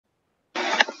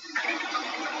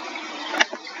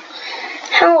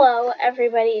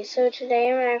everybody, so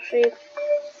today I'm actually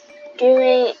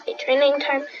doing a training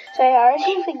time, so I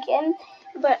already began,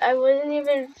 but I wasn't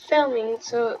even filming,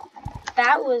 so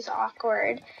that was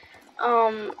awkward.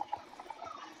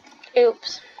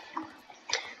 Oops.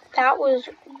 That was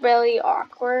really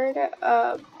awkward,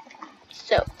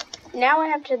 so now I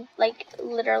have to,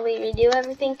 literally redo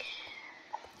everything,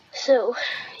 so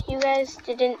you guys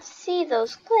didn't see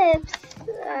those clips,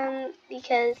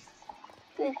 because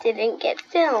it didn't get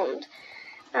filmed,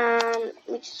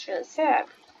 which is really sad.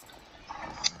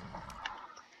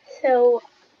 So,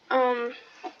 I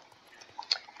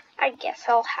guess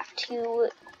I'll have to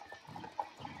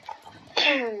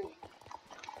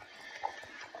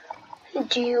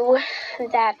do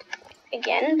that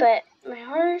again, but my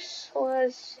horse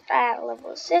was at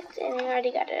level 6, and I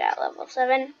already got it at level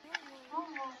 7.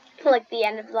 Like the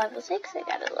end of level 6, I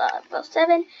got it at level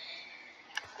 7.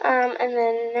 And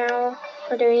then now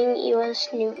we're doing Ewa's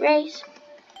new race.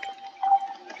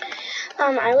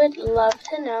 I would love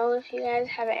to know if you guys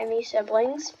have any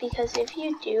siblings, because if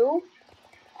you do,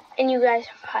 and you guys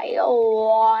fight a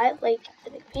lot, like the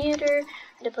computer,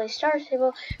 to play Star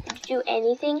Stable, to do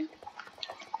anything,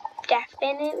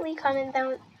 definitely comment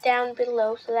down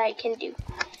below so that I can do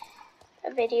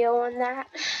a video on that.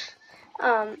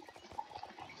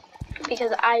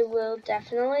 Because I will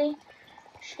definitely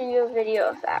show you a video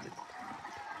of that.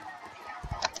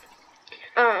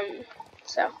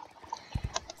 So,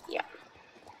 yeah.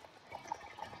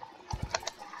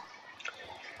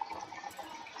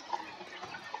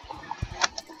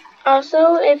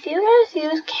 Also, if you guys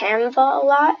use Canva a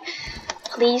lot,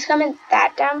 please comment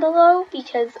that down below,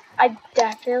 because I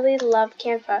definitely love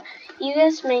Canva. You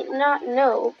guys might not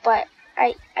know, but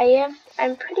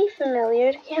I'm pretty familiar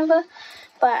with Canva,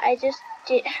 but I just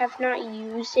have not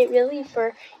used it really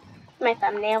for my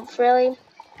thumbnails, really.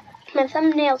 My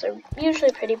thumbnails are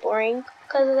usually pretty boring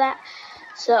because of that,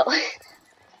 so,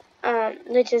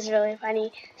 which is really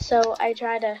funny. So I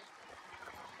try to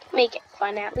make it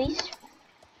fun, at least,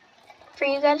 for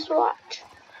you guys to watch.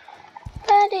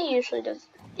 But it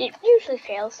usually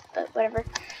fails, but whatever.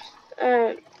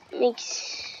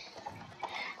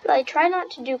 I try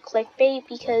not to do clickbait,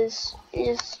 because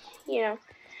it's,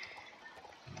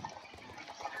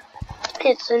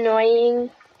 it's annoying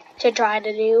to try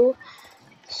to do.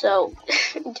 So,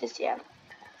 yeah.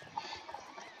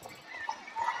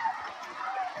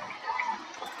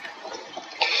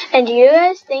 And do you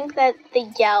guys think that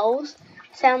the yells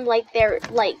sound like they're,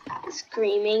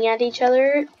 screaming at each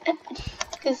other?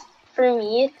 Because for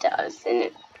me it does, and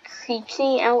it creeps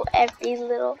me out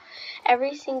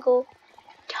every single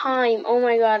time. Oh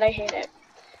my god, I hate it.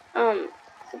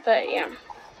 But yeah.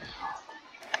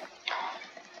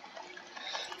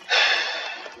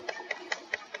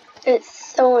 It's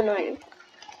so annoying.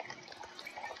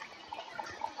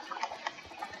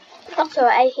 Also,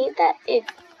 I hate that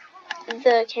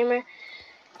the camera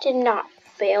did not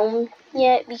film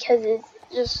yet, because it's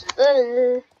just,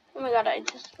 oh my god, I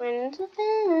just went into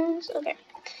this. Okay,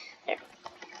 there.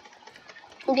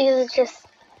 Because it's just,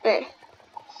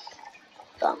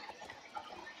 so.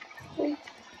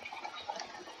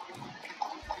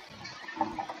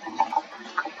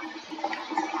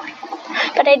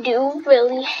 But I do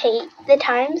really hate, the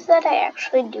times that I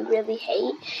actually do really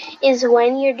hate is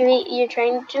when you're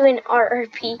trying to do an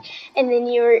RRP, and then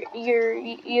your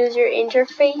user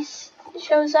interface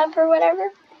shows up or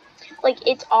whatever. Like,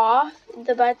 it's off,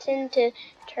 the button to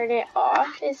turn it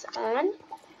off is on,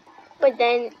 but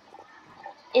then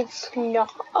it's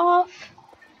not off.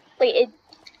 Like, it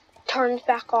turns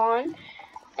back on,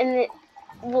 and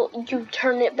you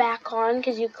turn it back on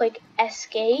because you click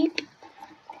escape.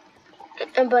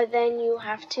 But then you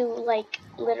have to,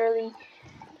 literally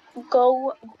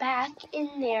go back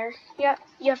in there. You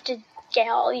have to get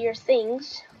all your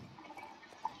things.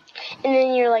 And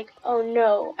then you're like, oh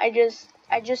no, I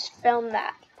just filmed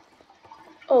that.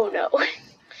 Oh no.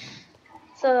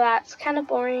 So that's kind of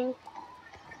boring.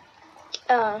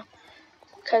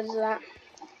 Because of that.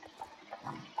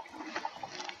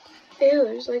 Ew,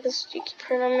 there's like a sticky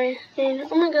part on my screen.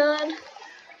 Oh my god.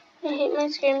 I hate my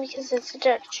screen because it's a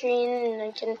touch screen, and I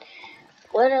can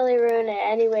literally ruin it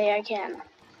any way I can.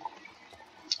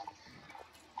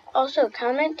 Also,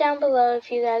 comment down below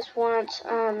if you guys want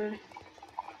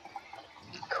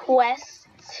quest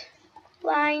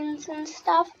lines and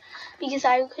stuff, because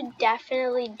I could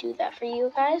definitely do that for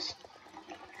you guys.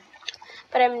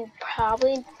 But I'm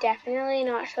probably definitely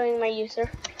not showing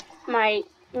my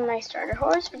starter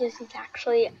horse, because he's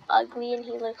actually ugly and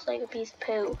he looks like a piece of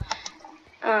poo.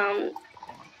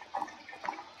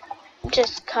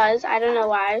 Just cause, I don't know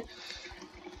why.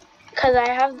 Cause I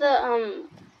have the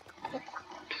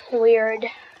weird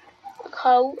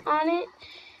coat on it.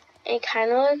 It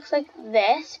kind of looks like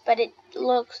this, but it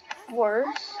looks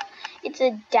worse. It's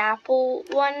a dapple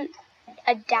one,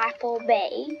 a dapple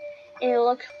bay, and it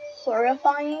looks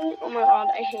horrifying. Oh my god,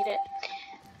 I hate it.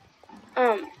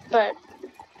 But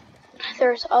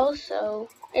there's also,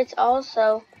 it's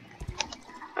also,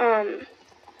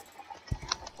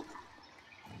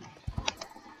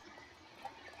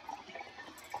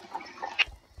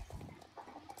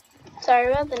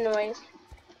 sorry about the noise.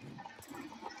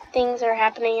 Things are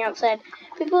happening outside.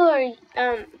 People are,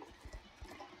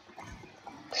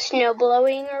 snow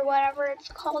blowing or whatever it's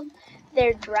called,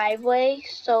 their driveway,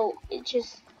 so it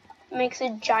just makes a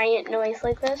giant noise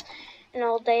like this. And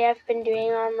all day I've been doing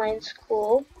online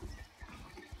school,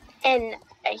 and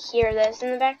I hear this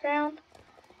in the background.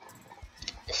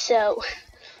 So,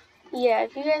 yeah,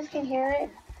 if you guys can hear it,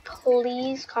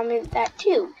 please comment that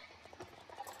too.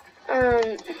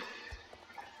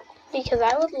 Because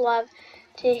I would love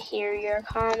to hear your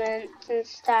comments and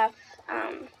stuff,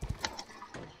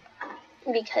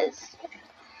 because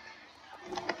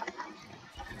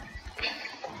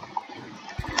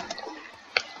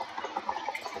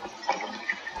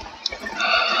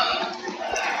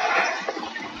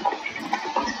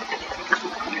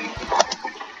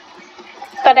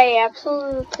but I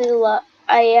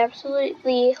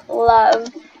absolutely love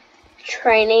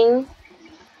training,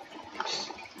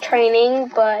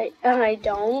 but I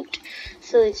don't.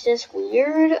 So it's just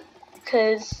weird,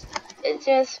 because it's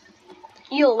just,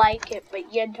 you like it,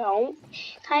 but you don't,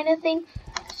 kind of thing.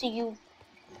 So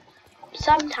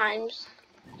sometimes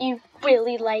you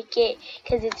really like it,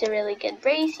 because it's a really good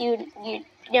race. You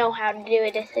know how to do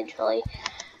it, essentially.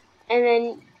 And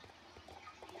then,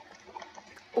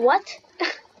 what?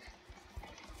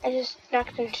 I just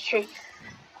knocked into a tree.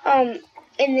 And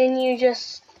then you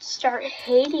just start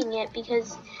hating it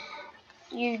because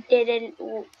you didn't,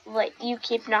 like, you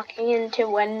keep knocking into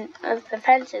one of the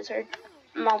fences or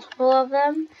multiple of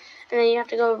them, and then you have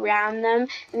to go around them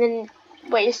and then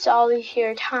waste all of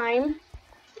your time,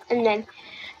 and then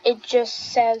it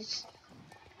just says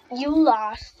you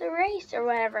lost the race or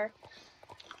whatever.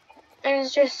 And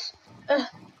it's just, I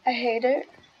hate it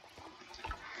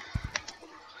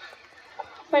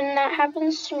when that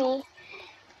happens to me,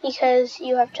 because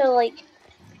you have to, like,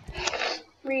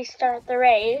 restart the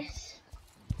race,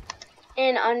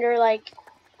 and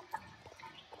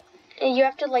you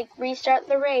have to, like, restart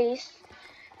the race,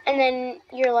 and then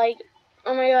you're like,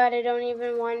 oh my god, I don't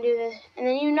even want to do this. And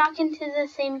then you knock into the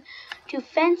same two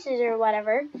fences or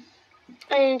whatever,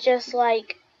 and it's just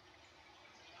like,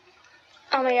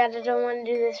 oh my god, I don't want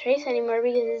to do this race anymore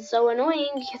because it's so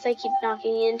annoying because I keep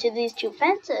knocking into these two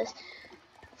fences.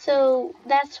 So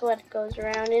that's what goes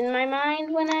around in my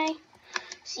mind when I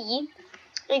see.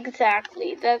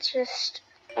 Exactly. That's just,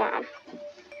 wow.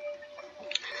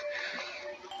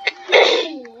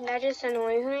 That just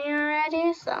annoys me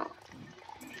already, so.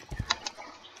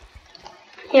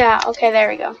 Yeah, okay, there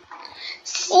we go.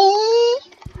 See?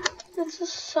 This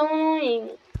is so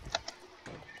annoying.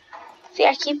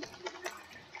 See,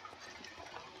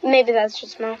 maybe that's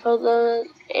just my fault, though.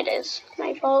 It is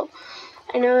my fault.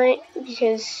 I know it,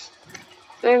 because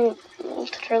I'm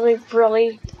literally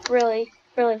really, really,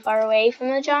 really far away from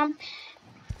the jump.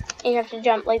 You have to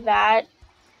jump like that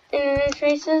in these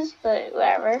races, but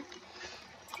whatever.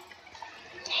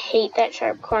 Hate that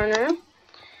sharp corner,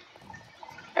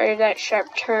 or that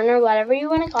sharp turn, or whatever you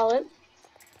want to call it.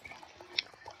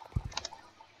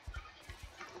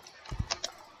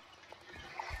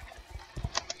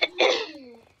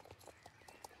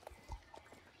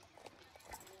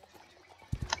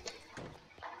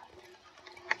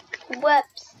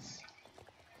 Whoops.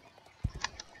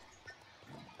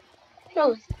 What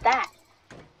was that?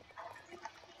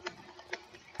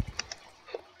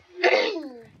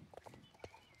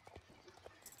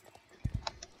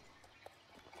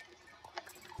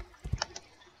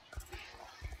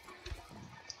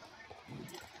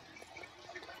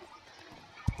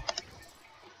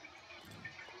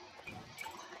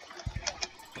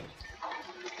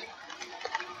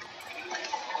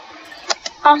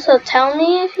 Also, tell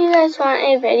me if you guys want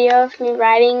a video of me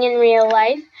riding in real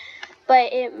life,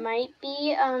 but it might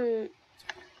be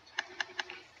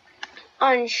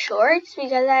on shorts,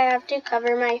 because I have to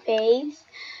cover my face,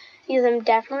 because I'm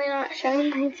definitely not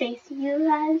showing my face to you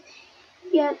guys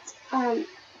yet,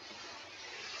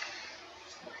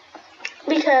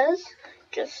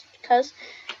 because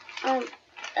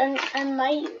and I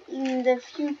might in the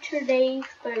future days,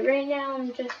 but right now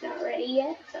I'm just not ready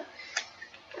yet, so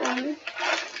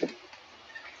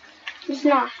it's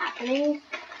not happening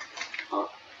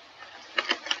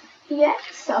yet,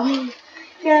 so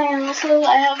Yeah, also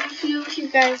I have a few of you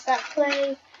guys that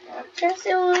play Star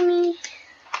Stable with me,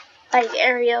 like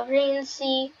Ariel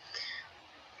Rainsy,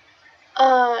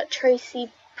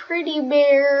 Tracy Pretty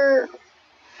Bear,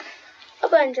 a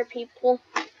bunch of people.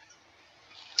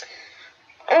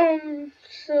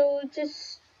 So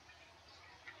just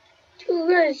you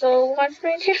guys all watch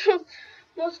my channel.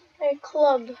 Most of my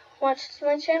club watches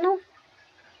my channel.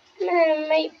 And I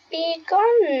might be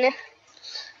gone.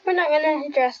 We're not gonna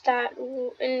address that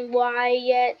and why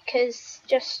yet, cause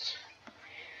just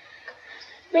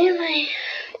me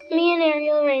and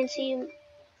Ariel Rainsy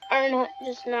are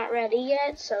not ready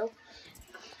yet. So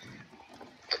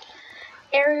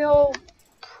Ariel,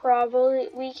 probably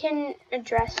we can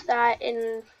address that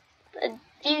in a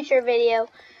future video.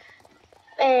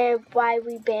 Why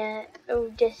we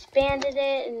disbanded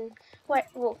it and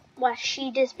why she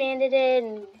disbanded it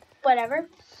and whatever.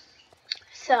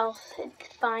 So it's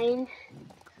fine.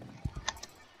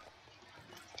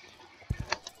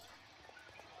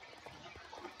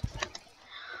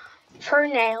 For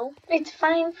now, it's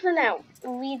fine for now.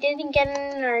 We didn't get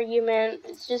in an argument.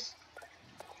 It's just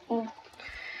we'll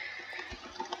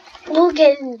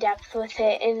get in depth with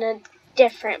it in a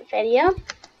different video.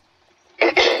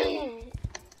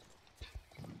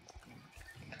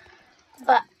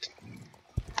 But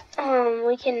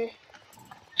we can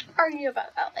argue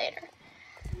about that later.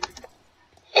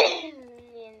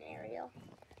 Me and Ariel.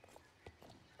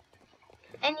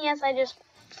 And yes,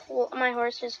 my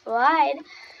horse just flied,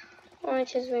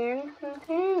 which is weird.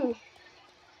 Okay.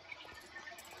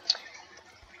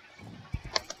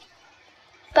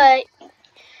 But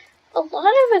a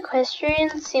lot of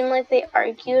equestrians seem like they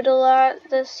argued a lot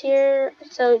this year,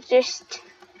 so just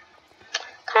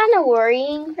kind of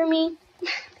worrying for me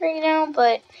right now,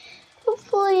 but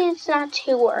hopefully it's not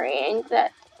too worrying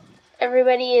that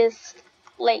everybody is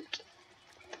like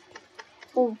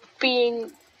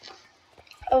being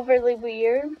overly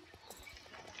weird.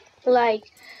 Like,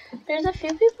 there's a few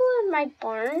people in my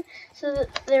barn. So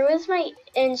there was my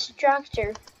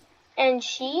instructor, and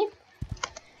she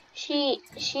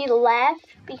left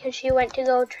because she went to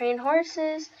go train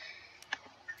horses.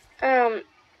 And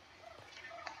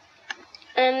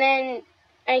then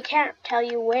I can't tell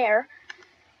you where,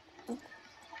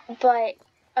 but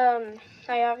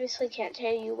I obviously can't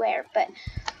tell you where, but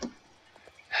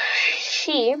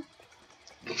she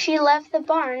left the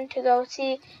barn to go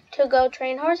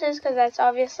train horses, because that's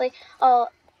obviously all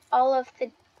of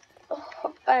the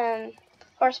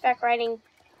horseback riding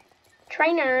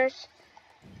trainers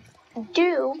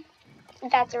do.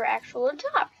 That's her actual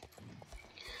job.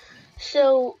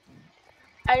 So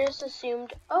I just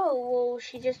assumed, oh, well,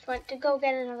 she just went to go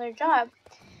get another job.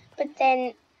 But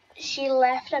then she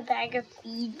left a bag of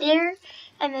feed there,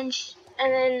 and then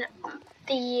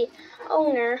the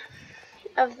owner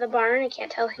of the barn, I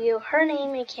can't tell you her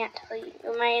name, I can't tell you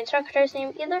my instructor's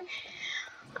name either.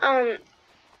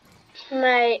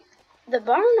 The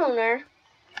barn owner,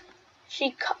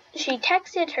 she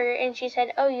texted her and she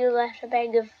said, "Oh, you left a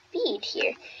bag of feed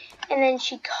here," and then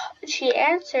she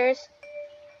answers,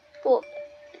 "Well,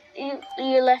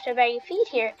 you left a bag of feed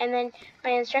here," and then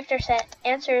my instructor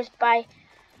answers by,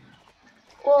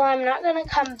 "Well, I'm not gonna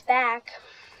come back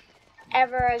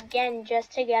ever again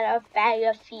just to get a bag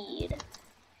of feed.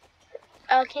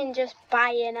 I can just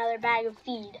buy another bag of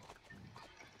feed."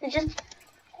 It's just,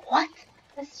 what?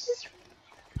 That's just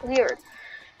weird.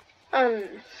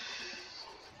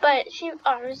 But she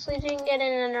obviously didn't get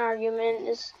in an argument.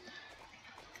 It's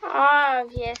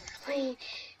obviously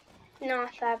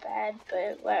not that bad,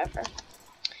 but whatever.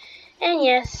 And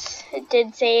yes, it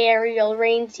did say Ariel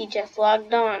Rainsy just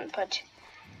logged on, but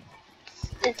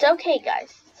it's okay,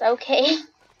 guys. It's okay.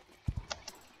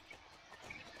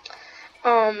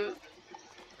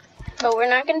 But we're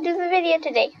not gonna do the video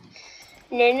today.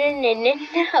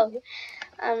 No.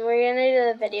 We're gonna do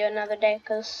the video another day,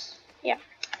 because, yeah.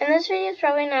 And this video is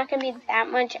probably not gonna be that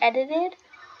much edited,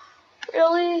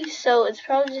 really, so it's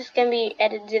probably just gonna be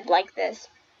edited like this.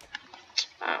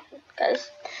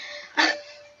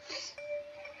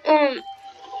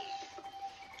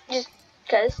 Just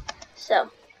because,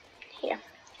 so, here.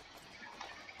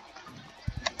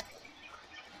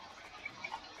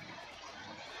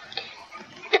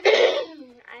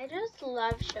 I just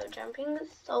love show jumping.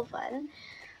 It's so fun.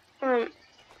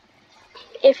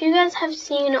 If you guys have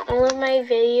seen all of my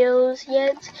videos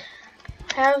yet,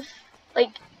 I have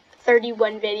like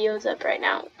 31 videos up right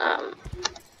now.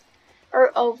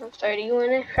 Or over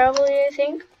 31 probably, I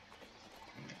think.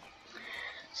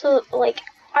 So like,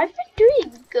 I've been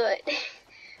doing good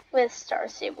with Star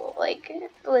Stable, like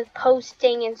with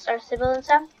posting and Star Stable and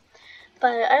stuff.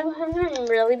 But I haven't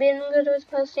really been good with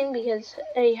posting because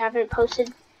I haven't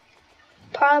posted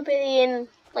probably in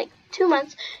like 2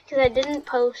 months because I didn't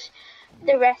post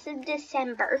the rest of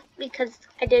December because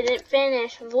I didn't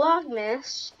finish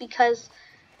Vlogmas because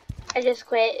I just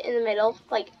quit in the middle,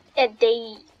 like at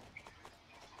day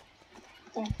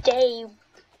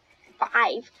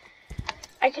 5.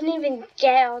 I couldn't even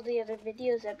get all the other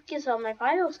videos up because all my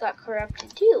files got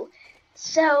corrupted too.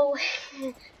 So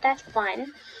that's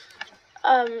fun.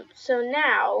 So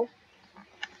now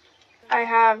I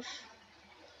have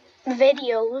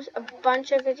videos, a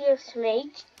bunch of videos to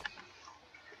make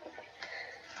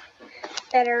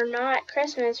that are not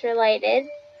Christmas related,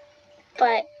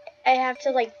 but I have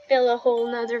to like fill a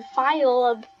whole nother file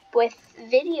up with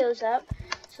videos up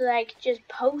so that I can just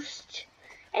post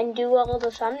and do all the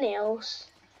thumbnails.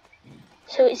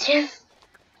 So it's just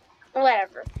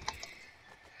whatever.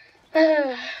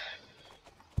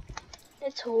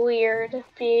 It's weird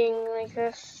being like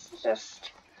this,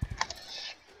 just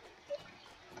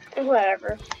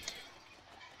whatever.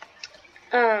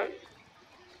 But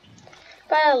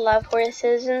I love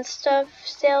horses and stuff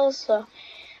still, so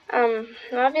I'm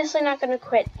obviously not gonna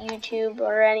quit YouTube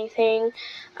or anything,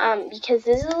 because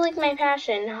this is like my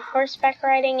passion, horseback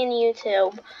riding and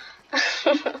YouTube.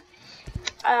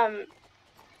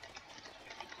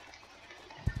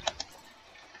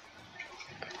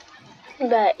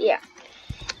 But yeah,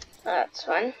 that's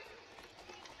fun.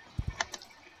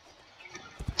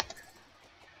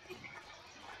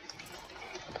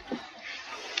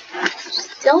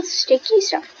 Still sticky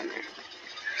stuff on there.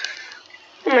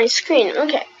 On my screen,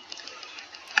 okay.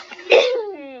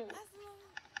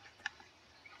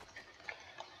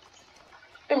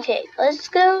 Okay, let's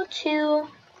go to,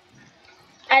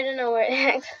 I don't know where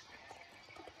it is.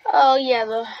 Oh yeah,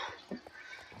 the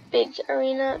big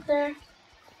arena up there.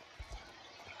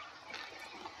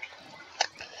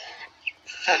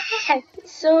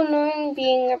 It's so annoying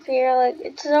being up here, like,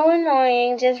 it's so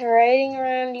annoying just riding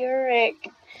around your rig.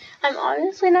 I'm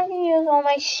honestly not going to use all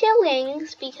my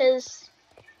shillings because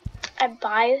I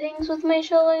buy things with my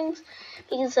shillings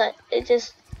because it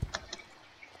just,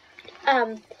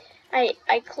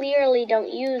 I clearly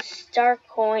don't use star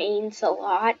coins a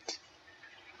lot.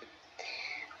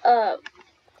 So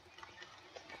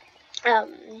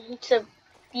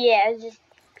yeah,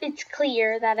 it's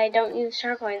clear that I don't use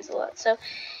star coins a lot. So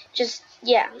just,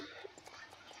 yeah.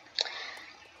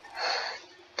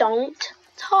 Don't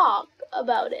talk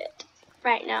about it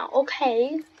right now,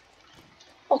 okay?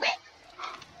 Okay.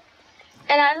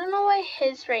 And I don't know why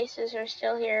his races are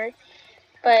still here,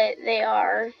 but they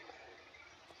are.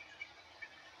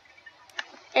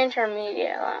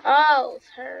 Intermediate. Oh,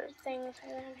 her things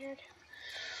are down here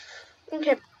too.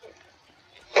 Okay.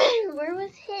 Where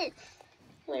was his?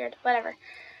 Weird. Whatever.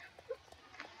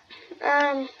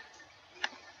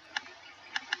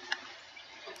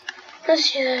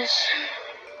 Let's do this.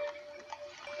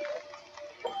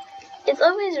 It's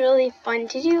always really fun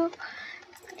to do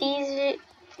these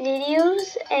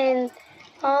videos and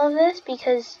all of this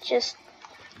because just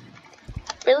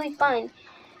really fun.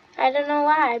 I don't know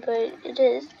why, but it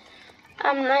is.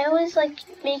 I always like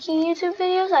making YouTube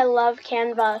videos. I love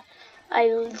Canva.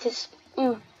 I just,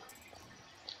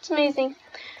 it's amazing.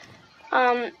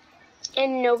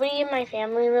 And nobody in my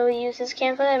family really uses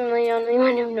Canva. I'm the only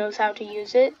one who knows how to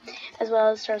use it, as well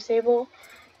as Star Stable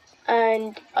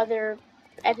and other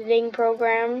editing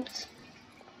programs.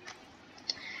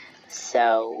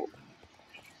 So,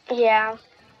 yeah,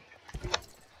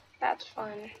 that's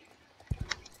fun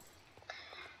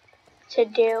to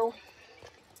do.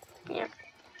 Yeah.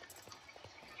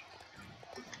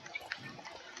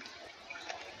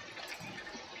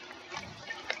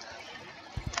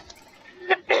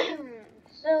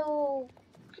 So,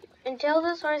 until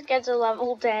this horse gets a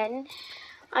level 10,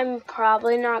 I'm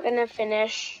probably not going to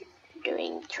finish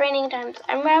doing training times.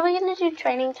 I'm probably going to do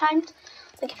training times,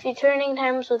 like a few training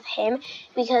times with him,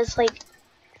 because, like,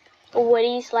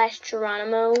 Woody /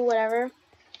 Geronimo, whatever,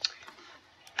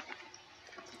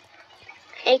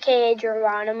 aka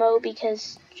Geronimo,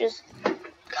 because, just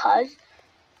cuz,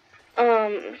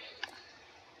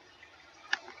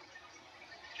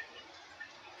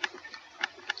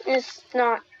 it's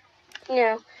not,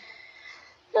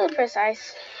 really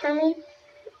precise for me.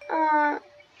 And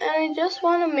I just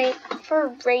want to make,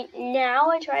 for right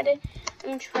now, I'm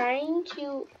trying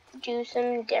to do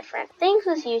some different things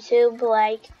with YouTube,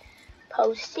 like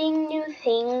posting new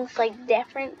things, like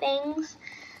different things.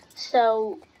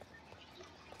 So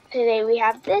today we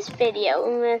have this video,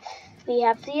 and then we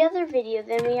have the other video,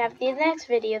 then we have the next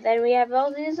video, then we have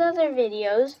all these other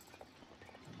videos.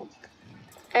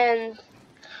 And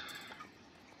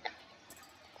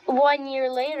 1 year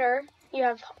later, you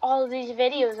have all of these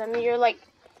videos. I mean, you're like,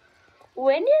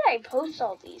 when did I post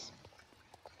all these?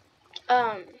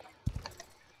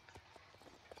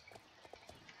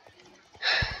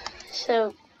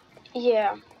 So,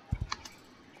 yeah.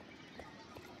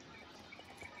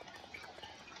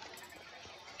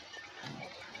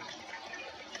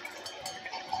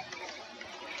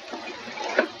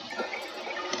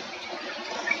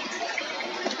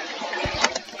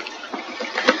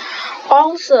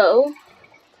 Also,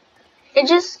 I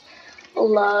just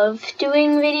love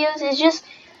doing videos. It's just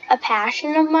a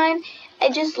passion of mine. I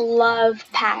just love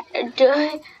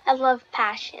I love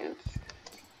passions.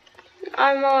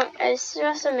 It's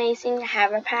just amazing to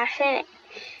have a passion.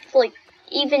 Like,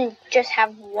 even just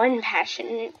have one passion,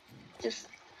 it just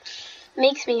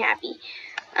makes me happy.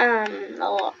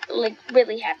 Like,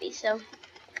 really happy. So,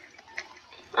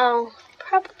 I'll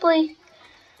probably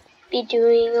be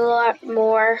doing a lot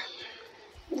more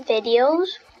videos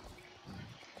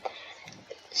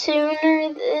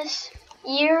sooner this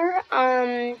year.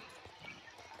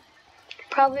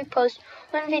 Probably post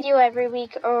 1 video every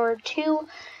week or 2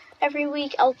 every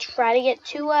week. I'll try to get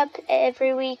 2 up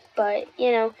every week, but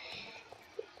you know,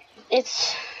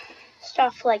 it's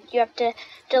stuff like you have to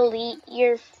delete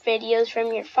your videos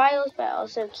from your files, but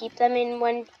also keep them in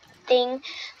one thing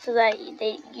so that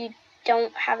you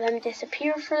don't have them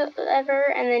disappear forever,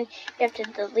 and then you have to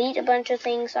delete a bunch of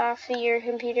things off of your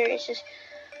computer. It's just,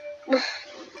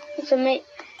 it's amazing.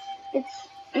 It's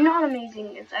not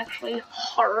amazing. It's actually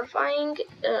horrifying.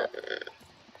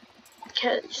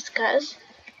 Just cause.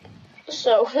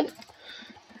 So,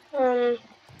 I'm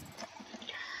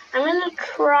gonna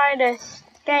try to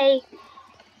stay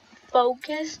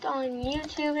focused on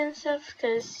YouTube and stuff,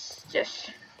 cause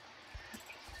just.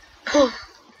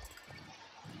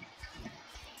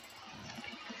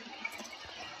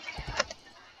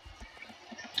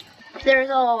 There's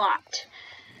a lot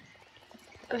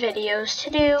of videos to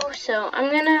do, so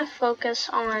I'm gonna focus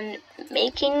on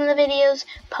making the videos,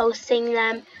 posting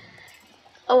them,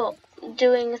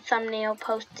 doing a thumbnail,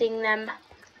 posting them,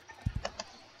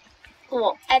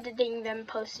 editing them,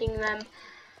 posting them,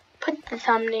 put the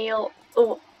thumbnail,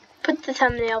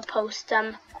 post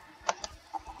them,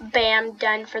 bam,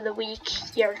 done for the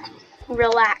week. You're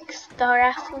relaxed the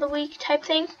rest of the week type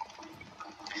thing.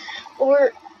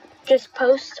 Or just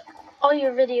post all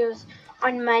your videos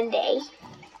on Monday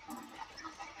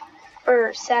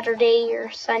or Saturday or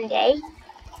Sunday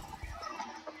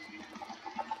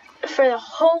for the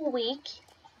whole week.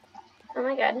 Oh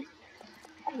my god,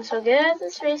 I'm so good at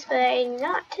this race, but I'm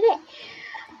not today.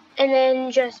 And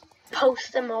then just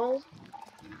post them all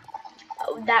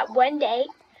that one day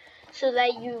so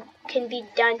that you can be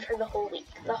done for the whole week.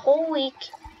 The whole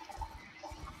week,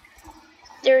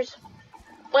 there's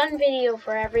 1 video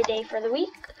for every day for the week,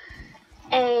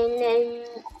 and then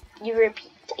you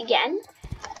repeat again.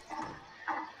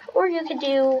 Or you could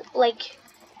do like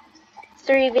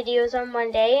 3 videos on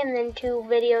one day and then 2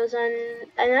 videos on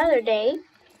another day,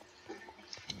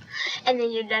 and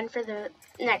then you're done for the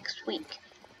next week.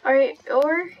 Or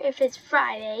if it's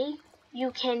Friday,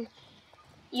 you can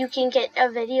get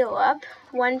a video up,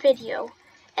 1 video,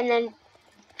 and then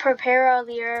prepare all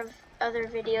your other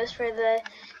videos for the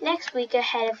next week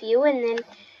ahead of you, and then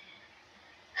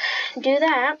do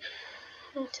that.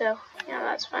 So, yeah,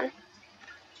 that's fun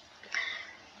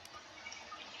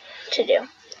to do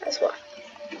as well.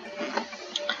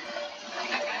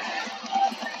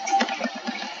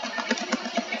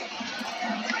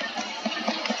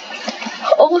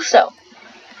 Also,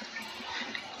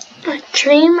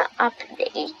 dream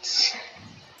updates.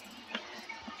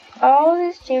 All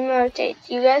these dream updates,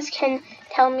 you guys can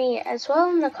tell me as well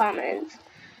in the comments.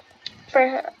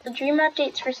 For dream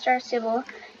updates for Star Stable,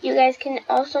 you guys can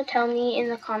also tell me in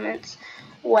the comments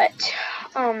what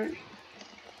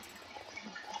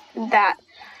that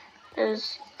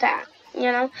is. That,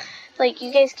 you know, like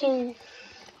you guys can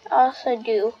also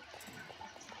do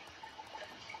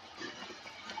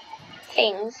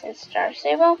things in Star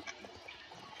Stable.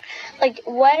 Like,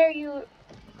 what are your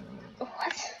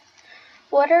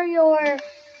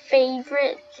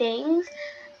favorite things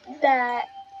that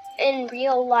in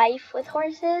real life with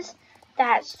horses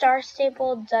that Star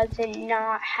Stable doesn't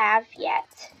not have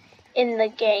yet in the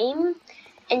game?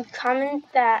 And comment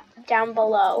that down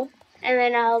below, and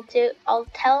then I'll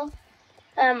tell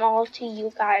them all to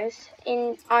you guys.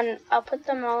 I'll put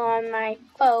them all on my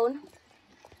phone,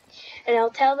 and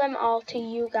I'll tell them all to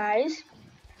you guys.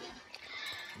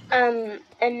 And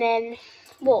then,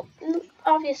 well,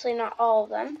 obviously not all of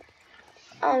them.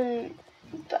 But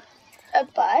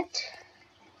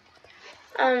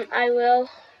I will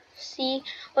see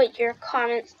what your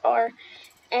comments are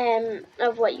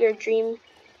of what your dream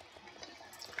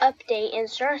update in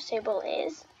Star Stable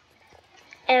is.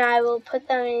 And I will put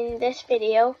them in this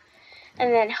video.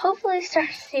 And then hopefully Star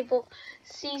Stable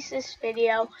sees this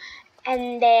video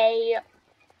and they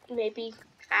maybe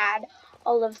add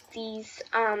all of these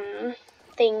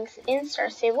things in Star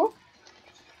Stable,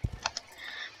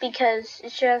 because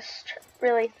it's just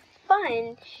really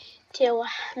fun to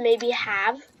maybe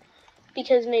have,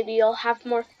 because maybe you'll have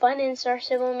more fun in Star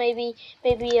Stable, maybe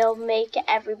you'll make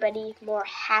everybody more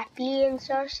happy in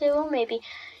Star Stable, maybe,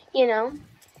 you know.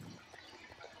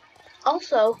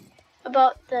 Also,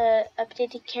 about the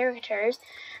updated characters,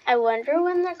 I wonder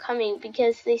when they're coming,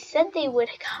 because they said they would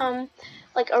come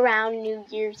like around New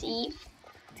Year's Eve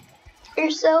or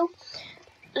so.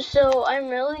 So I'm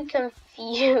really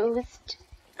confused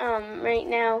right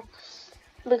now,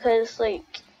 because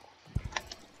like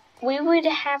we would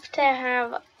have to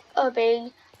have a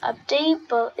big update,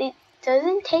 but it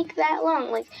doesn't take that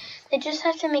long. Like they just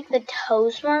have to make the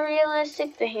toes more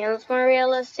realistic, the hands more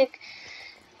realistic,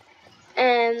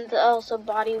 and also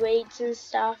body weights and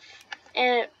stuff.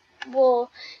 And it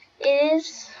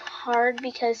is hard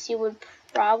because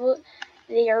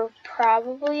they are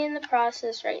probably in the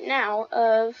process right now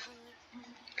of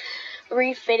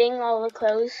refitting all the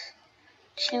clothes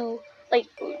to, like,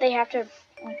 they have to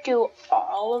do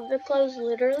all of the clothes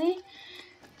literally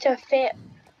to fit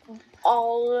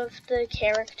all of the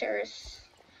characters'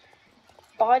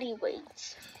 body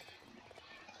weights,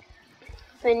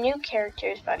 the new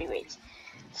characters' body weights.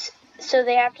 So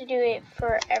they have to do it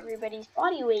for everybody's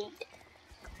body weight,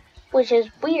 which is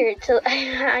weird. So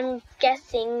I'm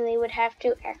guessing they would have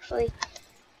to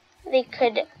they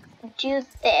could do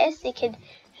this. They could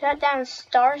shut down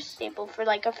Star Stable for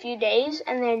like a few days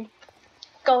and then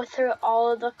go through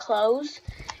all of the clothes.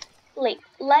 Like,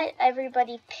 let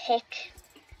everybody pick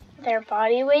their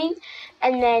body weight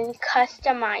and then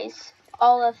customize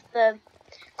all of the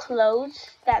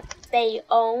clothes that they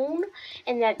own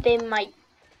and that they might,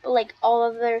 like, all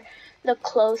of the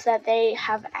clothes that they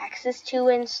have access to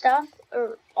and stuff,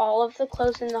 or all of the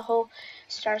clothes in the whole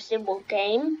Star Stable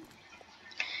game,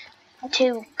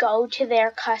 to go to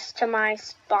their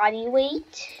customized body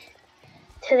weight,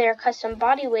 to their custom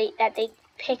body weight that they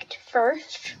picked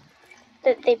first,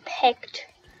 that they picked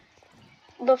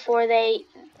before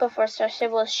Star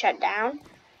Stable was shut down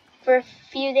for a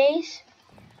few days.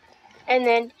 And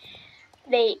then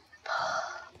they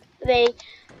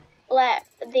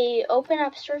open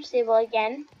up Star Stable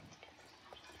again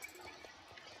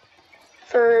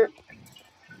for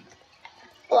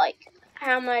like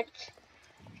how much,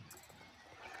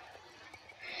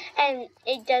 and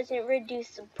it doesn't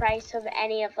reduce the price of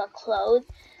any of the clothes,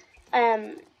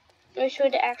 which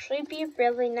would actually be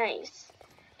really nice.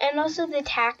 And also the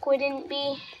tack wouldn't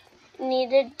be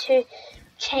needed to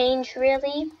change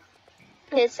really.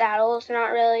 The saddle is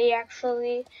not really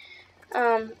actually,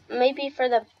 maybe for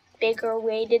the bigger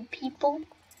weighted people,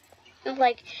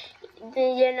 like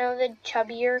the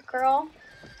chubbier girl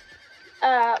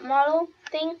model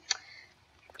thing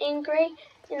in gray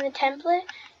in the template.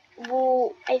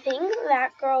 Well, I think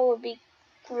that girl would be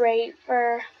great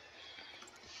for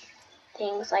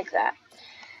things like that.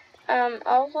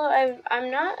 Also,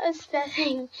 I'm not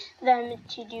expecting them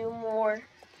to do more.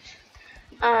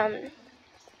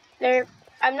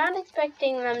 I'm not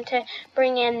expecting them to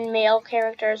bring in male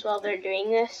characters while they're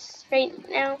doing this right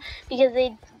now, because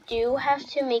they do have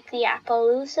to make the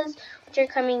Appaloosas, which are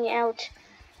coming out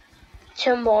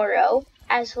tomorrow,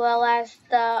 as well as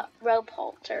the rope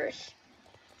halters.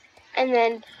 And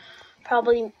then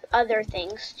probably other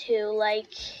things too,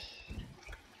 like,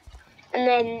 and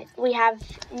then we have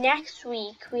next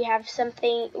week, we have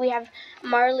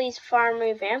Marley's Farm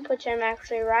revamp, which I'm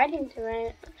actually riding to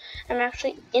right. I'm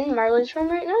actually in Marley's Farm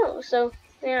right now. So,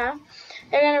 yeah,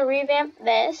 they're going to revamp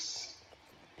this,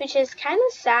 which is kind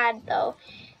of sad though,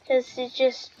 because it's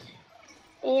just,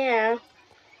 yeah,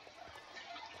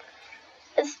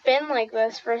 it's been like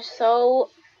this for so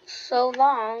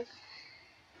long.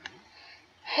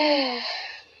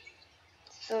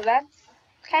 So that's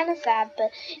kind of sad,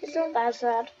 but it's not that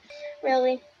sad,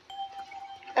 really.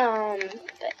 But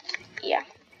yeah.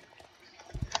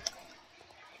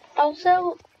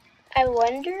 Also, I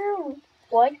wonder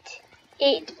what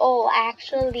it'll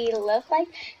actually look like,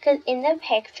 because in the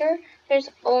picture there's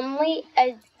only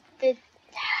a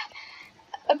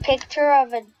picture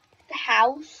of a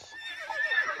house,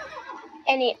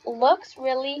 and it looks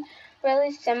really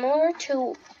similar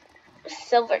to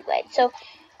Silverglade. So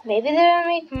maybe they're gonna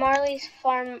make Marley's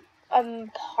Farm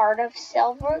part of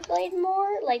Silverglade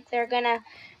more. Like they're gonna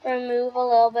remove a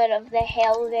little bit of the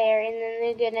hail there, and then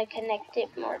they're gonna connect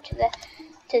it more to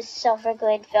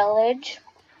Silverglade Village,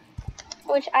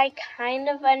 which I kind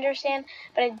of understand,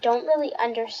 but I don't really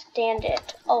understand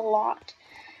it a lot.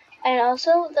 And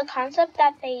also the concept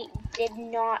that they did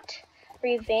not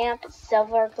revamp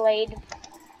Silverglade,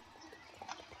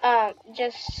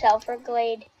 just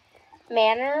Silverglade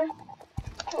Manor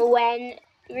when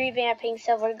revamping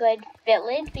Silverglade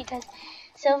Village, because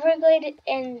Silverglade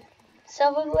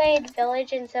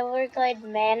Village and Silverglade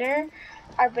Manor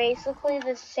are basically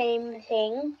the same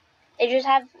thing. They just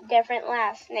have different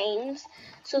last names,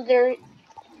 so they're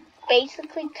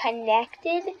basically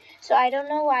connected. So I don't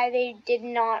know why they did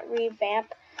not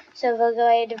revamp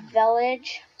Silverglade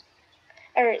Village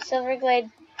or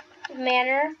Silverglade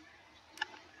Manor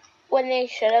when they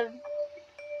should have,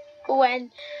 when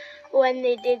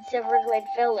they did Silverglade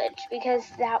Village, because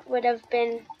that would have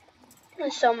been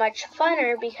so much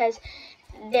funner, because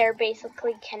they're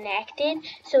basically connected.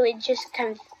 So it's just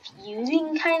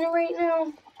confusing kind of right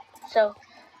now. So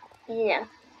yeah,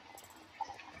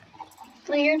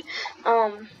 weird.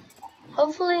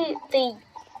 Hopefully they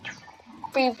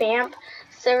revamp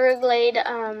Silverglade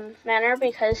Manor,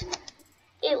 because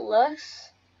it looks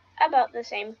about the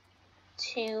same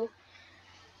to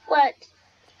what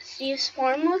Steve's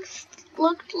farm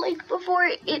looked like before.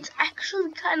 It's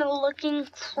actually kind of looking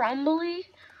crumbly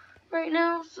right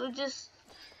now, so just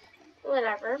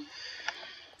whatever,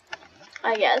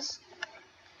 I guess.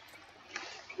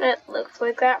 It looks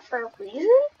like that for a reason.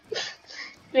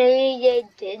 Maybe they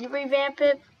did revamp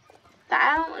it, but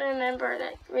I don't remember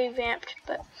that revamped,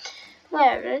 but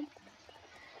whatever.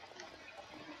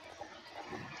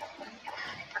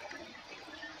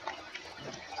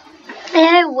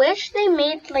 And I wish they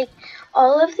made, like,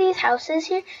 all of these houses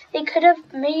here, they could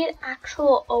have made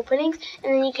actual openings,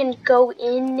 and then you can go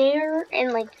in there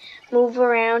and, like, move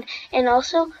around. And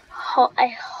also, I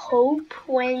hope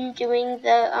when doing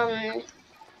the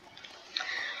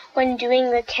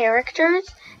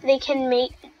characters, they can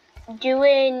do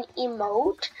an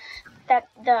emote that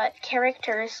the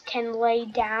characters can lay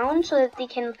down, so that they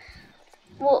can,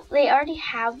 well, they already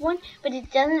have one, but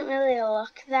it doesn't really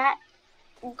look that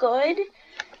good.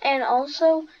 And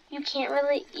also, you can't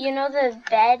really, you know, the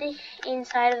bed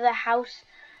inside of the house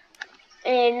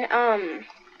in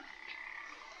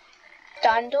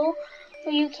Dundle,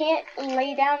 well, you can't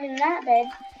lay down in that bed.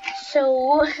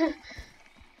 So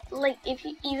like,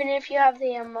 even if you have the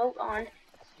emote on,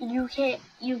 you can't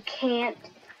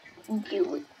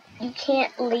do it. You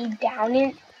can't lay down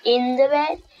in the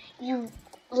bed. You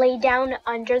lay down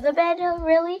under the bed,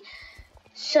 really.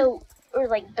 So, or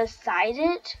like beside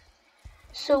it.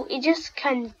 So it just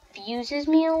confuses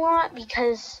me a lot,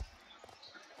 because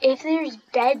if there's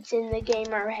beds in the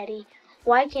game already,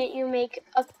 why can't you make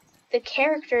the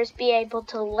characters be able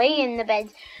to lay in the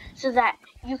beds, so that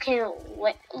you can,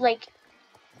 like,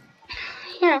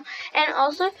 you know. And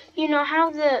also, you know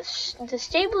how the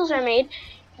stables are made?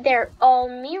 They're all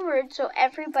mirrored, so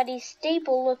everybody's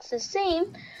stable looks the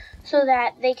same, so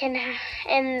that they can,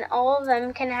 and all of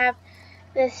them can have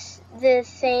the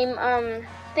same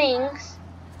things.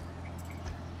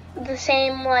 The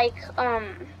same, like,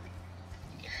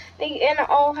 they can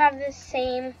all have the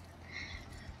same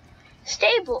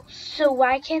stable. So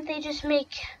why can't they just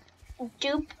make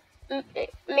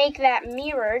that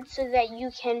mirrored, so that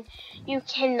you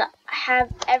can have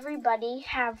everybody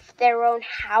have their own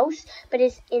house, but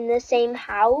it's in the same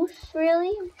house,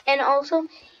 really? And also,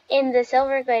 in the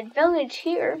Silverglade Village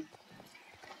here,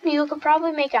 you could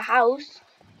probably make a house.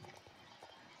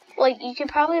 Like, you could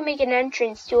probably make an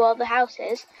entrance to all the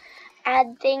houses,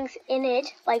 add things in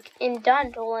it, like in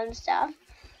Dundle and stuff,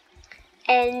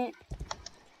 and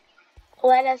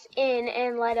let us in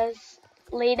and let us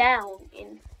lay down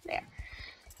in there.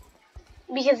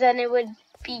 Because then it would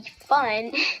be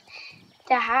fun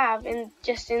to have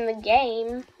just in the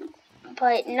game,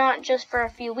 but not just for a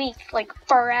few weeks, like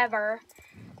forever.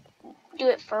 Do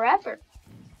it forever.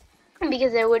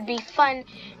 Because it would be fun,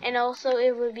 and also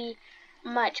it would be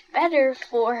much better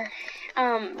for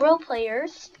role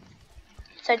players,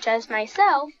 such as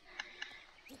myself,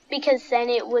 because then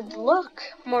it would look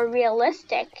more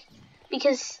realistic,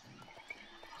 because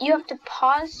you have to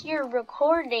pause your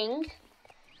recording,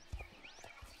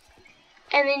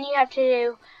 and then you have to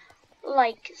do,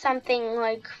 like, something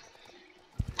like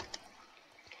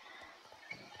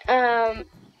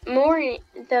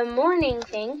the morning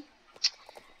thing.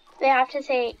 They have to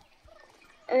say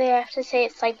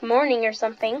it's like morning or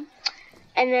something,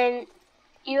 and then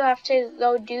you have to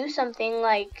go do something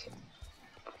like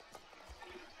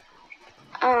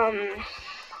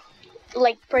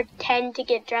like pretend to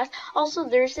get dressed. Also,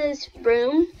 there's this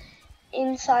room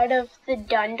inside of the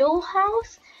Dundle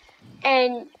house,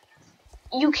 and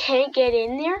you can't get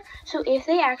in there. So if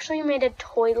they actually made a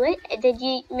toilet that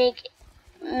you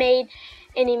made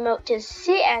an emote to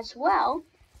sit as well,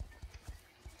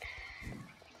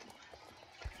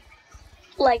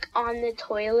 like on the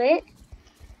toilet,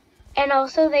 and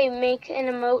also they make an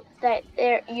emote that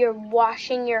you're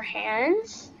washing your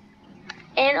hands.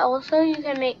 And also you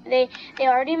can make, they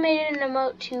already made an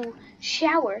emote to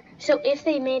shower. So if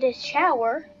they made a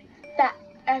shower that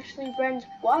actually runs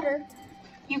water,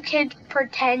 you can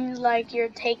pretend like you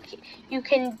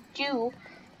can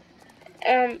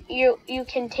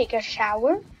take a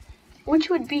shower, which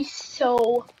would be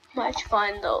so much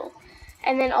fun though.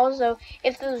 And then also,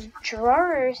 if those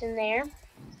drawers in there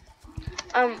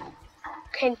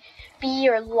can be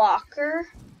your locker,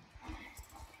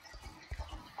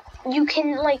 you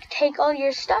can like take all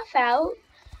your stuff out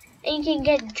and you can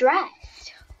get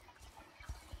dressed.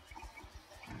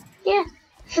 Yeah,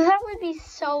 so that would be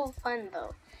so fun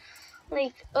though.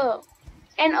 Like, oh,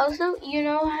 and also, you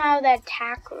know how the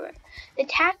tack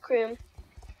room,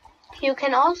 you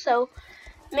can also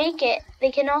make it, they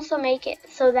can also make it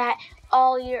so that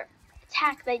all your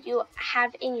tack that you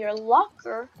have in your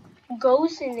locker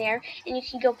goes in there, and you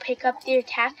can go pick up your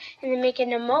tack and then make an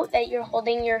emote that you're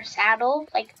holding your saddle,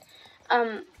 like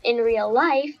in real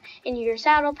life, in your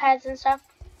saddle pads and stuff,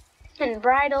 and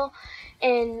bridle,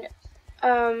 and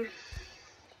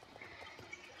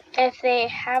if they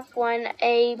have one,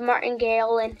 a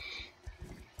martingale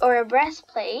or a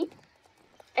breastplate,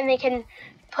 and they can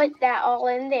put that all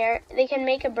in there. They can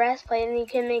make a breastplate, and they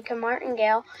can make a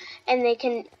martingale, and they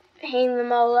can hang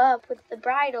them all up with the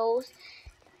bridles.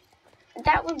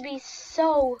 That would be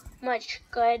so much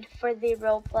good for the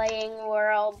role-playing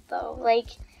world though. Like,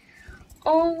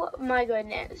 oh my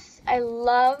goodness. I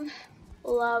love,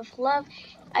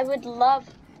 I would love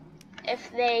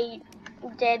if they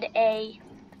did a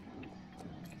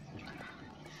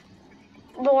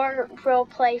more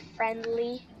role-play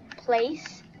friendly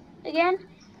place again.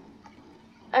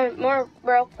 A more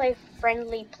role-play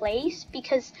friendly place,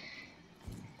 because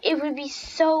it would be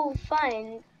so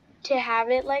fun to have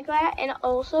it like that. And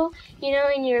also, you know,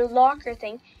 in your locker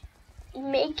thing,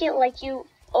 make it like you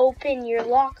open your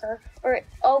locker or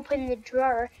open the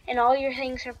drawer and all your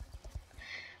things are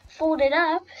folded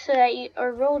up so that you,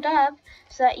 or rolled up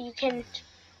so that you can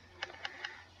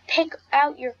pick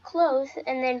out your clothes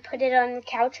and then put it on the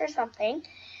couch or something,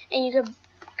 and you could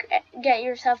get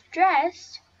yourself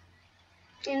dressed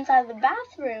inside the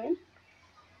bathroom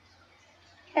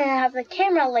and have the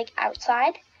camera like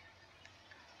outside.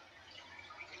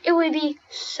 It would be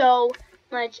so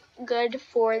much good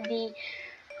for the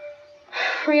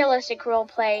realistic role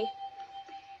players,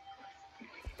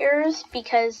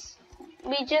 because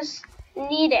we just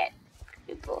need it,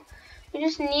 people. We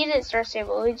just need it, Star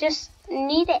Stable. We just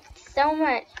need it so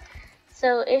much.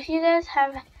 So if you guys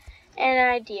have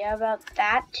an idea about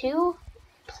that too,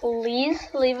 please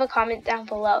leave a comment down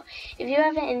below. If you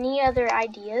have any other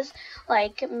ideas,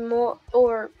 like more,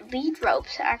 or lead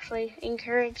ropes, actually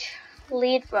encourage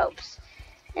lead ropes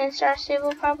in Star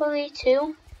Stable probably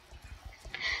too,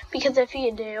 because if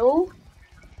you do,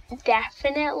 it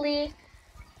definitely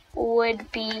would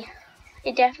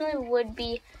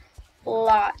be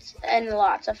lots and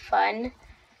lots of fun,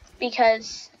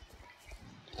 because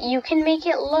you can make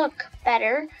it look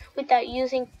better without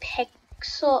using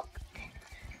pixel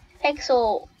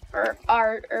or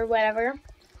art or whatever.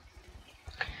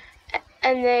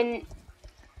 And then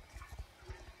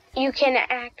you can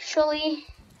actually,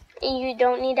 you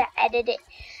don't need to edit it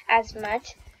as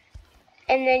much.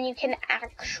 And then you can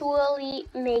actually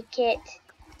make it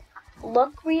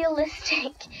look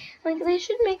realistic. Like, they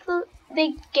should make the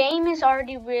game is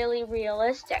already really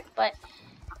realistic, but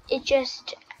it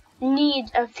just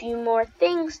needs a few more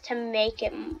things to make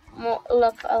it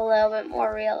look a little bit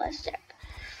more realistic.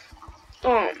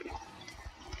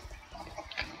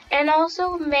 And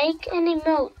also make an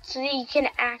emote so that you can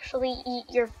actually eat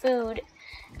your food,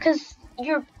 because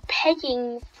you're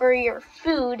paying for your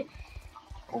food.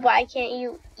 Why can't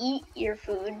you eat your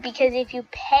food? Because if you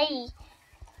pay,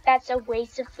 that's a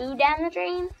waste of food down the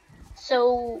drain.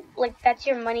 So, like, that's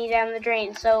your money down the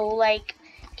drain. So, like,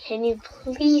 can you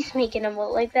please make an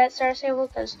emote like that, Star Stable?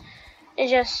 Because it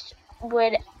just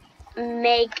would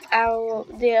make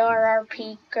the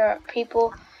RRP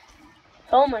people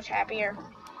so much happier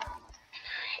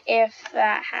if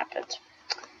that happened.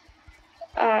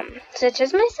 Such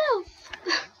as myself.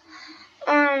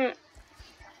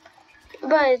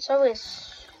 But it's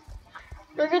always,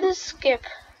 we're gonna skip.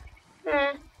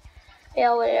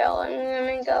 Well, I'm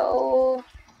gonna go.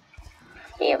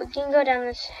 Yeah, we can go down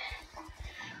this.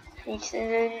 And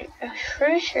then I'm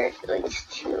pretty sure it leads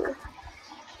to.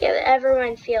 Yeah, the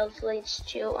Everyone Fields leads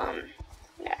to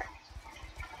there.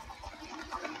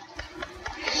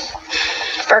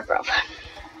 Fir Grove.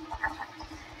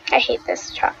 I hate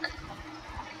this truck.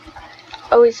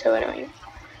 Always so annoying.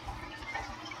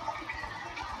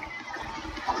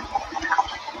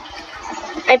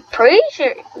 I'm pretty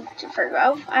sure it's Fir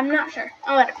Grove. I'm not sure.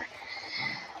 Oh, whatever.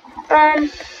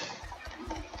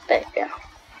 But yeah.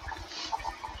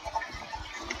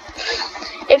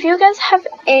 If you guys have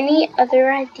any other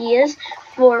ideas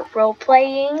for role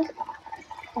playing,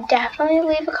 definitely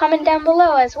leave a comment down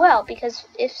below as well. Because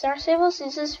if Star Stable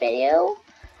sees this video,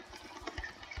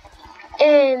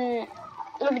 and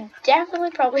I would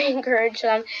definitely probably encourage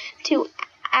them to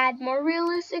add more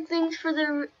realistic things for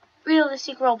the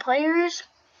realistic role players,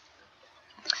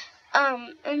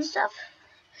 and stuff.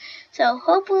 So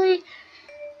hopefully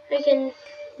we can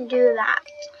do that.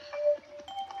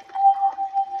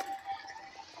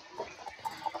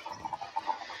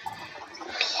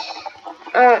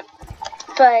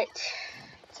 But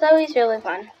it's always really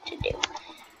fun to do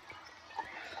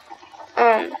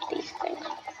these things.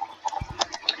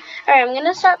 Alright, I'm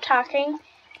gonna stop talking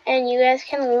and you guys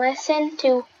can listen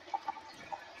to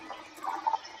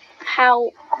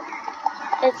how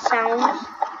it sounds,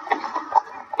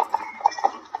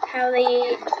 how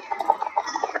the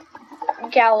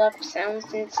gallop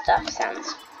sounds and stuff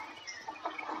sounds.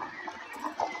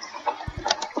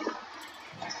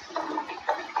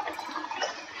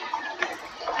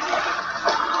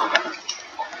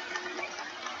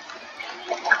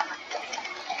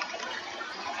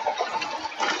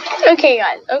 Okay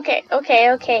guys,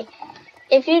 okay.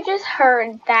 If you just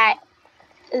heard that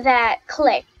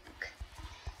click,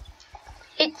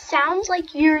 it sounds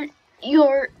like you're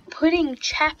putting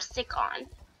chapstick on.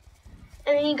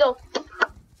 And then you go,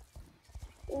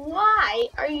 why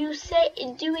are you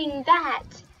doing that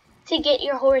to get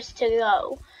your horse to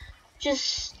go?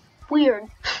 Just weird.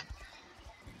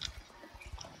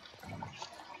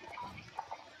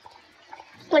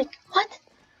 Like, what?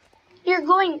 You're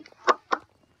going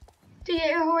to get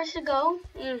your horse to go?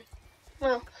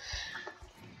 Well,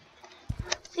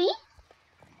 see?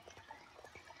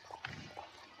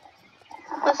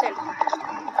 Listen.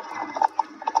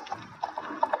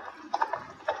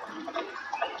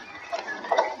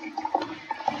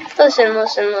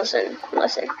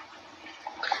 Listen.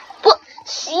 Look,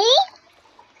 see?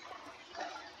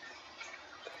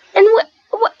 And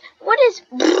what is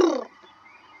brrr?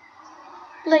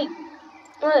 Like,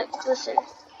 look, listen.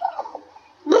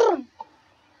 Boom.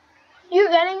 You're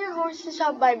getting your horse to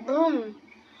stop by boom.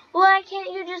 Why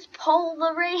can't you just pull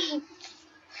the reins?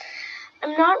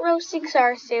 I'm not roasting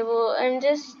Star Stable. I'm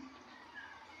just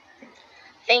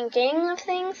thinking of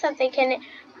things that they can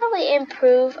probably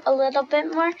improve a little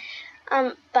bit more.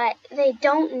 But they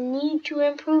don't need to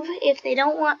improve if they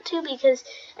don't want to, because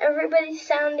everybody's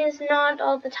sound is not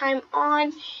all the time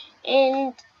on,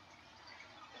 and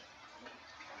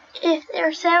if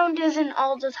their sound isn't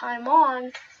all the time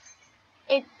on,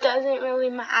 it doesn't really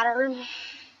matter.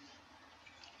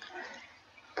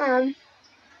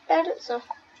 So.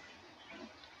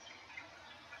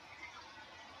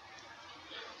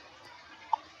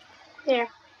 There.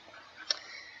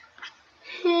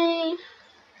 Hey.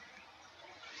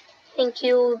 Thank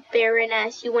you, Baron,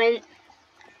 as you went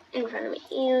in front of me.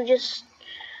 You just,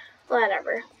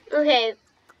 whatever. Okay,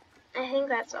 I think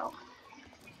that's all.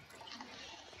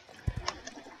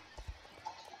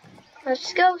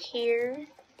 Let's go here.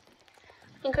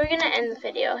 I think we're gonna end the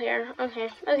video here.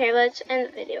 Okay, let's end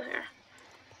the video here.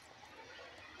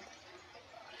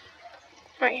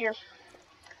 Right here.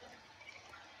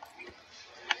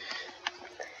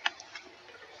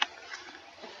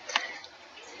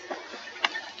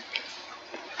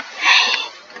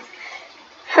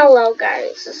 Hello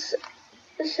guys,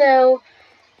 so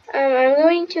I'm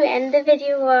going to end the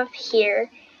video off here.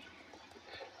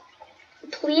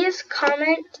 Please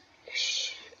comment,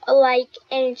 like,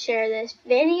 and share this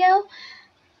video.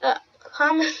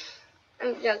 Comment,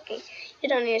 I'm joking, you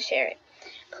don't need to share it.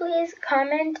 Please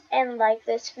comment and like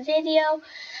this video.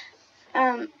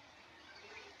 And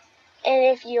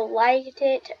if you liked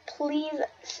it, please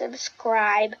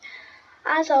subscribe.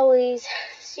 As always,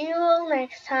 see you all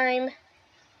next time.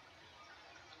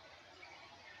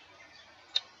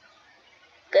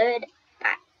 Good